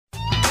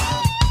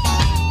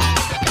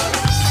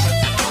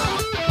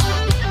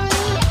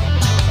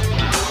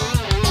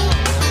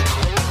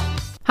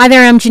Hi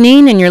there, I'm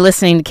Janine, and you're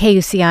listening to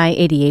KUCI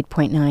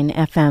 88.9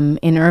 FM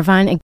in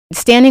Irvine. And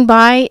standing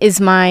by is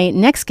my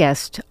next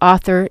guest,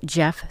 author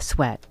Jeff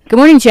Sweat. Good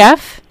morning,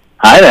 Jeff.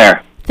 Hi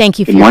there. Thank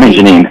you. Good morning,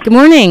 Janine. Good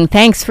morning.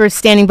 Thanks for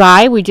standing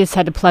by. We just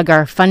had to plug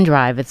our fund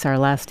drive. It's our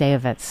last day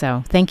of it,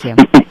 so thank you.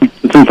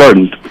 It's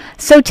important.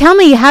 So tell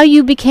me how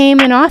you became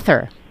an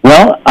author.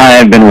 Well,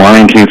 I've been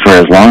wanting to for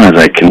as long as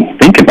I can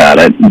think about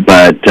it,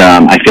 but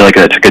I feel like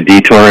I took a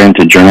detour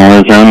into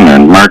journalism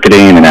and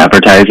marketing and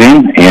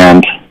advertising,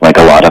 and like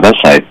a lot of us,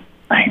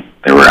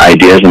 there were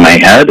ideas in my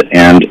head,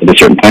 and at a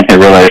certain point I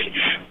realized if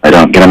I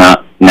don't get them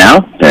out now,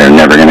 they're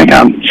never going to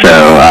come.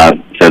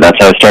 So that's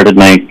how I started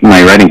my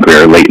writing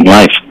career late in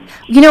life.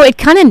 You know, it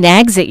kind of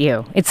nags at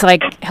you. It's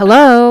like,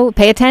 hello,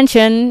 pay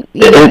attention.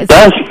 It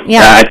does.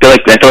 Yeah. I feel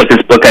like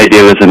this book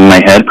idea was in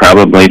my head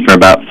probably for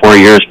about 4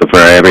 years before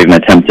I ever even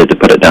attempted to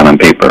put it down on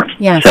paper.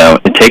 Yes. So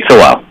it takes a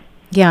while.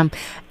 Yeah.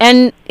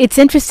 And it's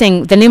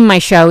interesting. The name of my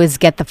show is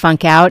Get the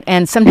Funk Out.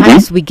 And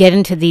sometimes we get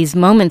into these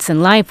moments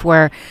in life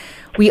where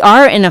we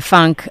are in a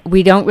funk.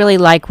 We don't really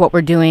like what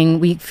we're doing.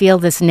 We feel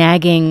this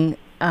nagging,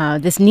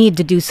 this need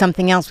to do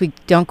something else. We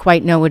don't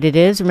quite know what it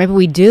is. Or maybe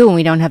we do and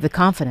we don't have the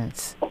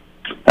confidence.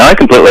 I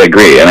completely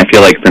agree, and I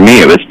feel like for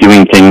me it was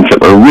doing things that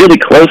were really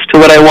close to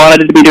what I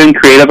wanted to be doing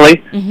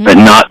creatively, but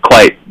not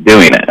quite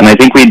doing it. And I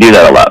think we do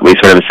that a lot. We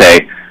sort of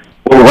say,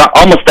 well, we're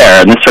almost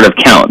there, and this sort of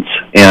counts.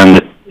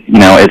 And, you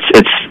know,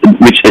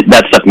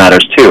 that stuff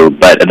matters too,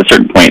 but at a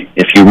certain point,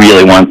 if you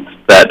really want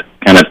that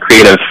kind of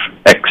creative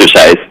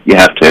exercise, you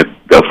have to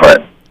go for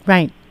it.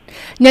 Right.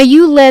 Now,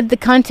 you led the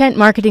content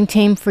marketing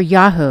team for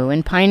Yahoo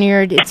and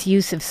pioneered its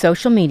use of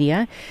social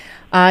media.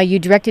 You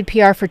directed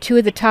PR for two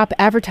of the top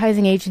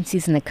advertising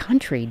agencies in the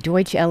country,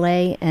 Deutsch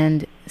LA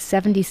and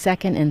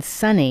 72nd and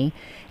Sunny.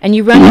 And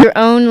you run your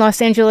own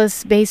Los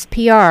Angeles-based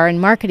PR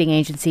and marketing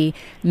agency,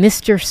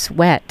 Mr.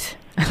 Sweat.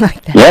 I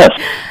like that. Yes.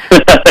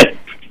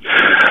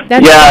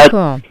 That's so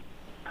cool.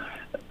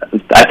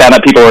 I found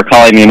out people were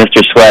calling me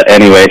Mr. Sweat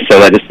anyway, so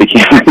that just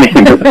became the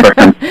name of the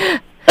firm.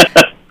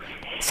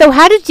 So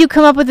how did you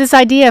come up with this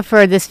idea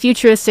for this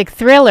futuristic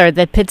thriller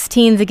that pits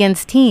teens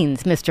against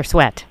teens, Mr.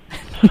 Sweat?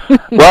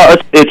 Well,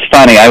 it's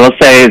funny. I will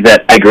say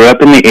that I grew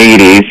up in the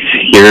 80s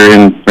here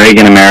in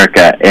Reagan,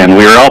 America, and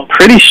we were all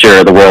pretty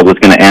sure the world was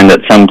going to end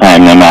at some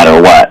time no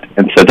matter what.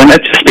 And so then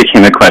it just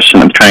became a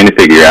question of trying to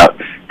figure out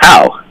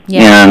how.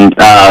 Yeah.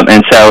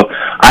 And so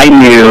I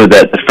knew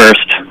that the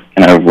first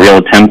real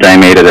attempt I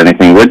made at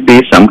anything would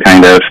be some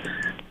kind of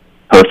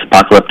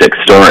post-apocalyptic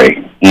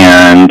story.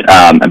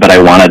 But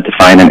I wanted to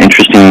find an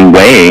interesting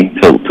way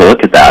to look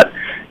at that.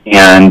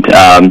 And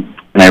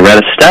I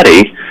read a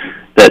study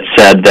that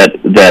said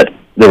that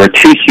there were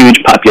two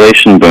huge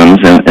population booms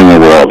in the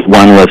world.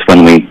 One was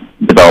when we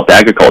developed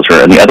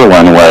agriculture, and the other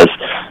one was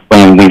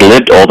when we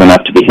lived old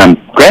enough to become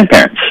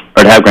grandparents,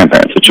 or to have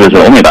grandparents, which was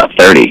only about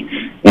 30.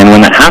 And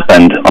when that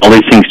happened, all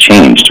these things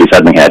changed. We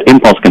suddenly had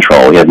impulse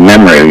control, we had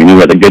memory, we knew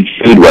where the good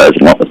food was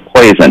and what was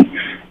poison,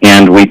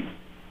 and we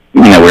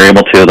were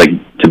able to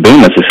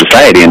boom as a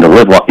society and to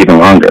live even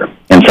longer.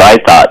 And so I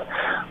thought,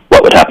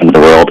 what would happen to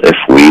the world if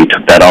we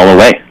took that all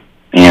away?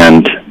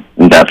 And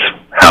that's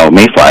how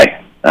Mayfly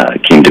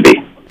came to be.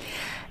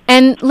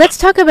 And let's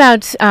talk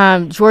about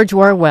George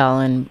Orwell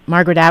and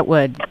Margaret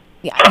Atwood,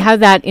 how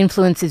that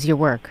influences your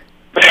work.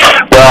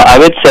 Well, I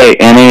would say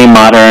any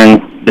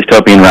modern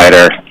dystopian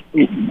writer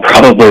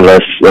probably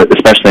lists,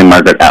 especially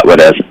Margaret Atwood,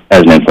 as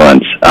an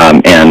influence,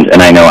 and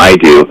I know I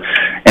do.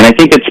 And I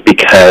think it's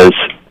because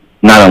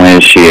not only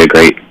is she a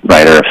great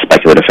writer of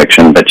speculative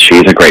fiction, but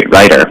she's a great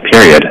writer,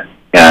 period.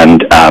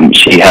 And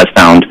she has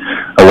found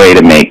a way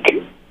to make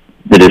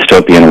the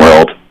dystopian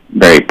world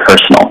very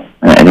personal.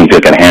 And I think if you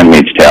look at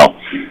Handmaid's Tale,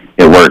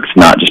 it works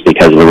not just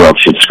because of the world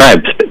she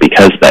describes, but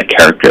because that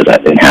character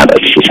that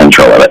inhabits the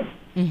central of it.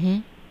 Mm-hmm.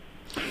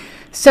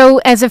 So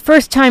as a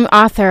first-time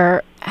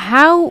author,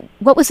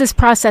 what was this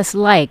process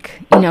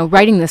like,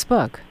 writing this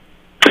book?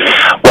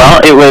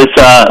 Well, it was,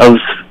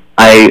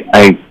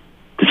 I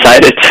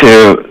decided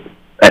to,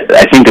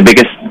 I think the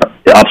biggest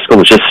obstacle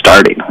was just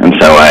starting. And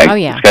so I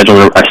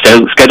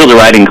scheduled a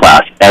writing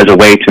class as a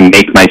way to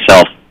make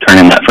myself turn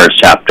in that first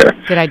chapter.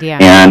 Good idea.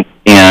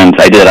 And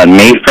I did it on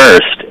May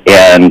 1st,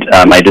 and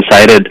I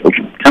decided,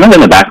 kind of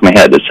in the back of my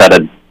head,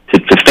 decided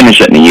to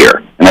finish it in a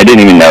year. And I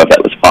didn't even know if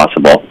that was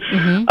possible.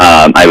 Mm-hmm.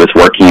 I was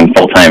working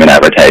full-time in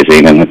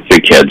advertising and with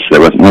 3 kids, so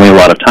there wasn't really a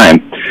lot of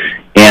time.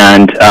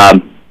 And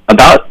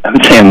about, I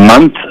would say, a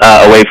month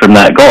away from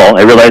that goal,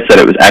 I realized that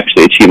it was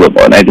actually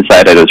achievable, and I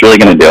decided I was really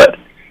going to do it.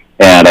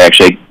 And I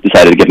actually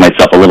decided to give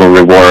myself a little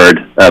reward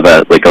of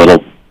a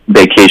little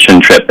vacation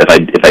trip if I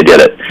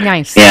did it.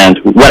 Nice. And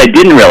what I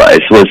didn't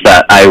realize was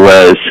that I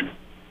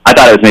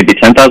thought I was maybe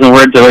 10,000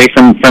 words away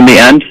from the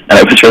end, and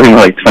I was really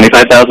more like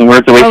 25,000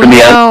 words away from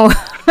the end.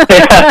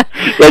 Yeah.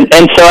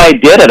 And so I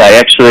did it.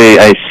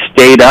 I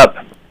stayed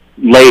up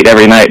late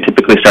every night,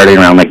 typically starting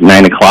around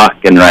 9 o'clock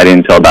and writing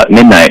until about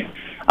midnight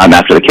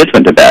after the kids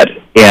went to bed.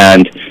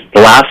 And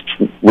the last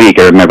week,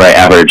 I remember I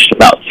averaged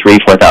about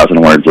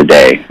 4,000 words a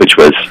day, which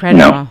was,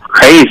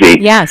 crazy.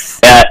 Yes.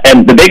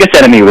 And the biggest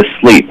enemy was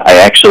sleep. I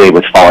actually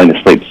was falling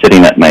asleep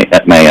sitting at my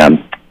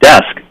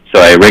desk. So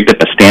I rigged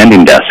up a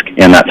standing desk,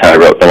 and that's how I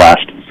wrote the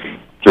last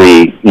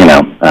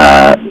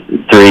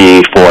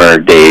 4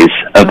 days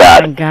of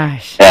that. Oh my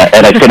gosh.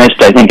 And I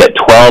finished, I think, at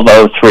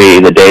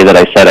 12:03, the day that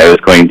I said I was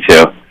going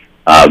to.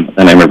 And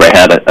I remember I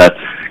had a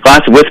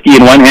glass of whiskey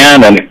in one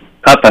hand and a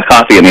cup of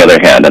coffee in the other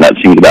hand, and that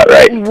seemed about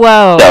right.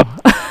 Whoa. So,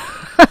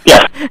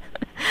 yeah.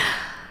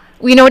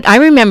 Well, you know what? I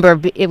remember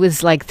it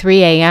was like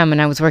 3 a.m.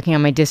 and I was working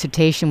on my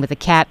dissertation with a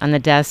cat on the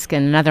desk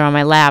and another on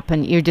my lap,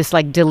 and you're just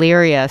like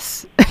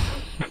delirious.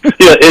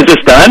 Yeah, is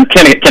this done?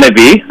 Can it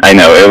be? I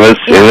know it was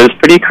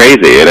pretty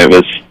crazy, and it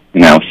was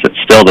I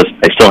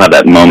still have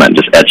that moment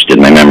just etched in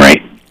my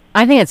memory.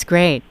 I think it's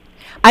great.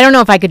 I don't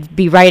know if I could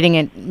be writing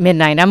at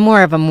midnight. I'm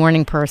more of a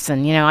morning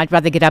person. I'd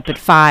rather get up at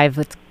 5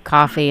 with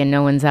coffee and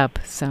no one's up.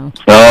 So.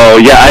 Oh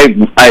yeah,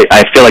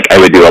 I feel like I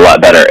would do a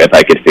lot better if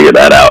I could figure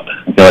that out.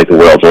 I feel like the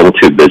world's a little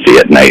too busy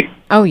at night.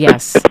 Oh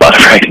yes. It's a lot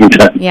of writing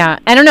done. Yeah,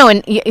 I don't know.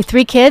 And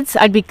 3 kids,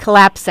 I'd be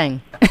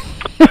collapsing.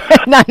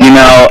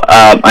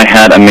 I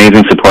had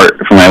amazing support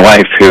from my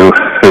wife who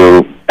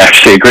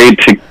actually agreed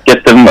to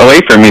get them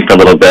away from me for a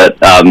little bit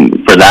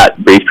for that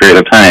brief period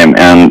of time,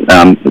 and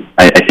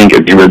I think it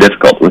would be really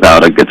difficult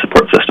without a good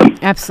support system.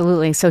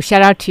 Absolutely. So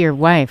shout out to your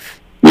wife.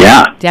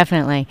 Yeah.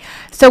 Definitely.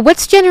 So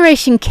what's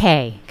Generation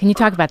K? Can you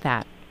talk about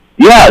that?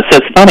 Yeah, so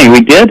it's funny.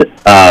 We did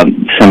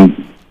some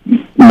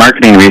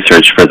marketing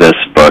research for this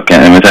book,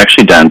 and it was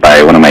actually done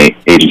by one of my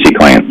agency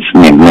clients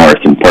named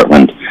North in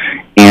Portland.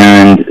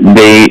 And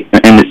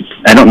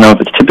I don't know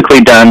if it's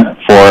typically done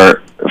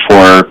for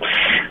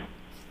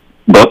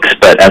books,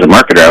 but as a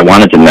marketer, I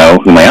wanted to know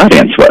who my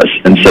audience was.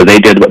 And so they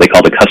did what they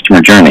called a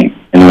customer journey.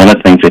 And one of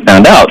the things they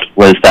found out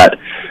was that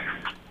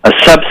a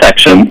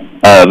subsection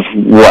of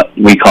what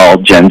we call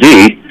Gen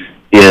Z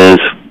is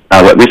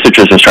what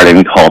researchers are starting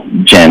to call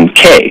Gen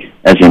K,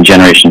 as in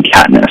Generation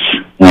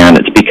Katniss. And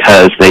it's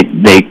because they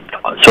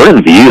sort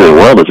of view the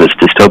world as this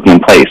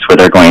dystopian place where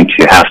they're going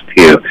to have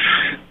to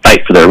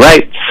fight for their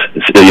rights,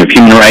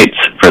 human rights,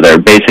 for their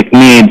basic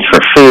needs, for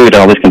food,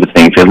 all these kinds of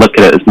things. They look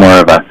at it as more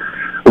of a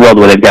world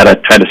where they've got to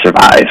try to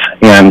survive.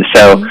 And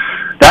so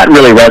that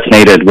really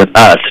resonated with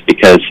us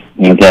because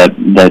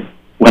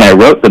when I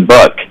wrote the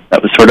book,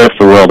 that was sort of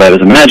the world I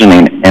was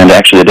imagining, and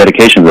actually the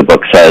dedication of the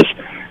book says,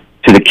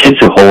 to the kids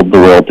who hold the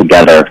world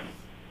together,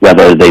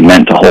 whether they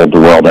meant to hold the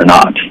world or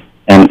not.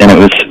 And it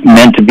was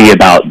meant to be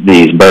about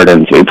these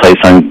burdens we place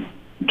on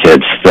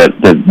kids,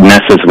 the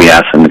messes we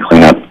ask them to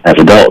clean up as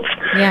adults.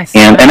 Yes.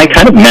 And I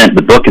kind of meant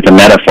the book is a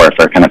metaphor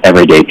for kind of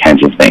everyday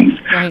kinds of things.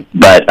 Right.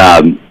 But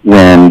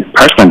when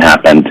Parkland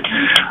happened,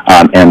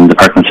 and the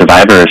Parkland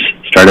survivors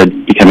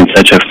started becoming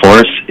such a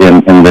force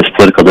in this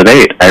political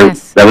debate, that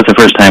was the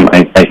first time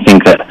I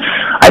think that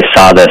I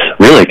saw this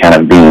really kind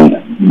of being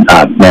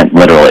meant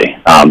literally.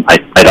 I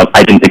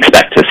didn't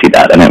expect to see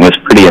that, and it was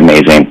pretty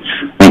amazing.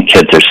 I think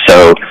kids are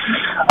so,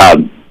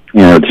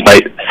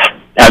 despite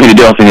having to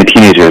deal with being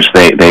teenagers,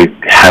 they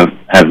have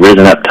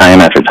risen up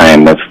time after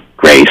time with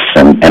grace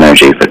and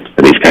energy for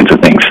these kinds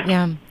of things.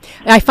 Yeah.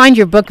 I find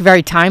your book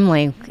very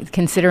timely,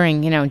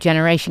 considering,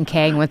 Generation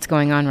K and what's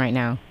going on right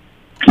now.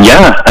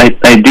 Yeah,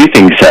 I do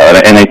think so,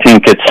 and I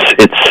think I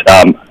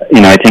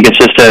think it's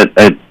just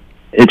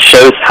it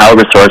shows how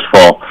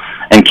resourceful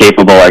and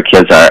capable our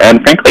kids are, and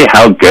frankly,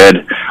 how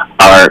good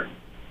our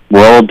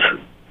world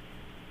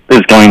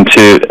is going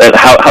to,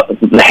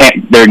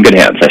 they're in good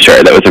hands, I'm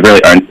sure. That was a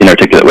really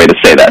inarticulate way to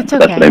say that. It's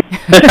okay.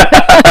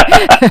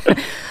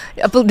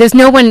 That's what There's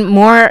no one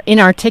more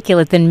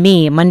inarticulate than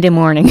me Monday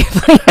morning.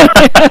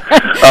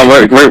 Oh,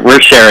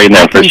 we're sharing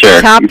that for sure.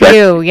 Top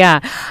you,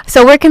 yeah.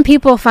 So where can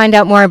people find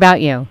out more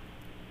about you?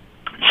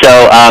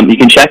 So you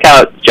can check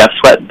out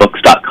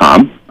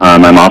jeffsweatbooks.com.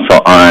 I'm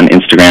also on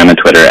Instagram and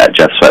Twitter at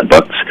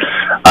jeffsweatbooks.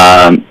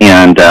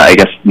 And I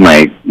guess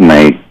my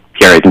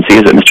PR agency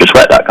is at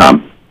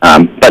mrsweat.com.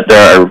 But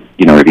there are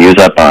reviews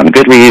up on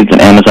Goodreads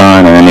and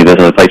Amazon and any of those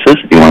other places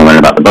if you want to learn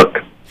about the book.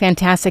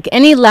 Fantastic.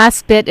 Any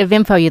last bit of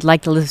info you'd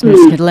like the listeners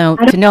to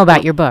know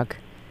about your book?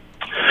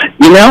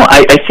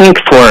 I think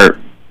for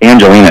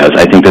Angelenos,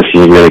 I think this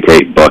is a really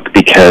great book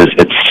because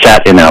it's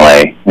set in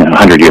LA,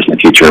 100 years in the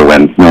future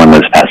when no one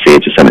lives past the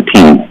age of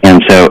 17.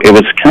 And so it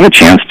was kind of a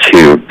chance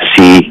to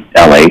see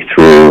LA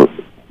through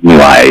new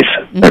eyes.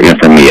 Mm-hmm.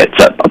 For me, it's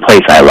a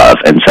place I love.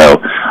 And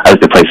so I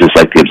looked at places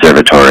like the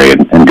Observatory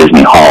and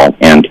Disney Hall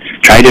and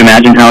tried to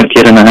imagine how a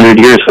kid in 100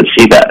 years would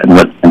see that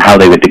and how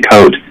they would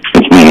decode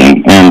its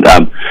meaning. And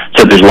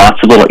so there's lots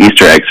of little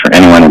Easter eggs for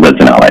anyone who lives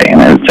in LA,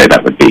 and I would say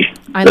that would be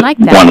one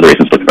of the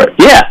reasons to look for it.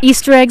 Yeah.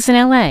 Easter eggs in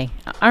LA.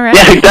 All right.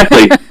 Yeah,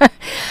 exactly.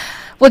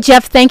 Well,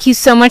 Jeff, thank you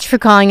so much for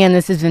calling in.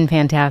 This has been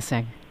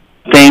fantastic.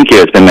 Thank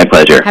you. It's been my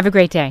pleasure. Have a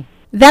great day.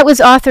 That was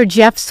author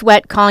Jeff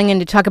Sweat calling in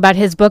to talk about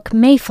his book,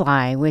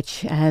 Mayfly,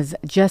 which has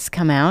just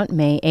come out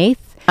May 8th.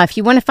 If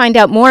you want to find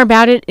out more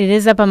about it, it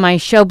is up on my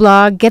show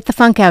blog,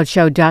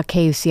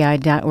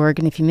 getthefunkoutshow.kuci.org.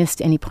 And if you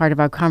missed any part of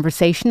our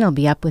conversation, it'll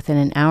be up within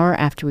an hour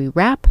after we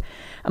wrap.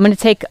 I'm going to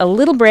take a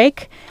little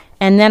break,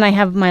 And then I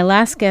have my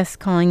last guest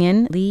calling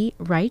in, Lee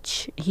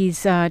Reich.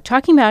 He's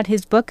talking about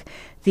his book,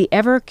 The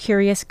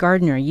Ever-Curious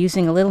Gardener,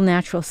 using a little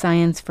natural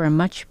science for a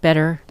much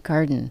better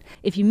garden.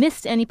 If you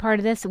missed any part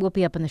of this, it will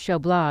be up on the show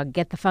blog,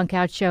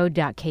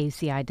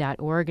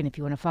 getthefunkoutshow.kuci.org. And if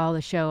you want to follow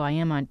the show, I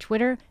am on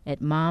Twitter at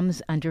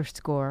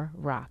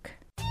moms_rock.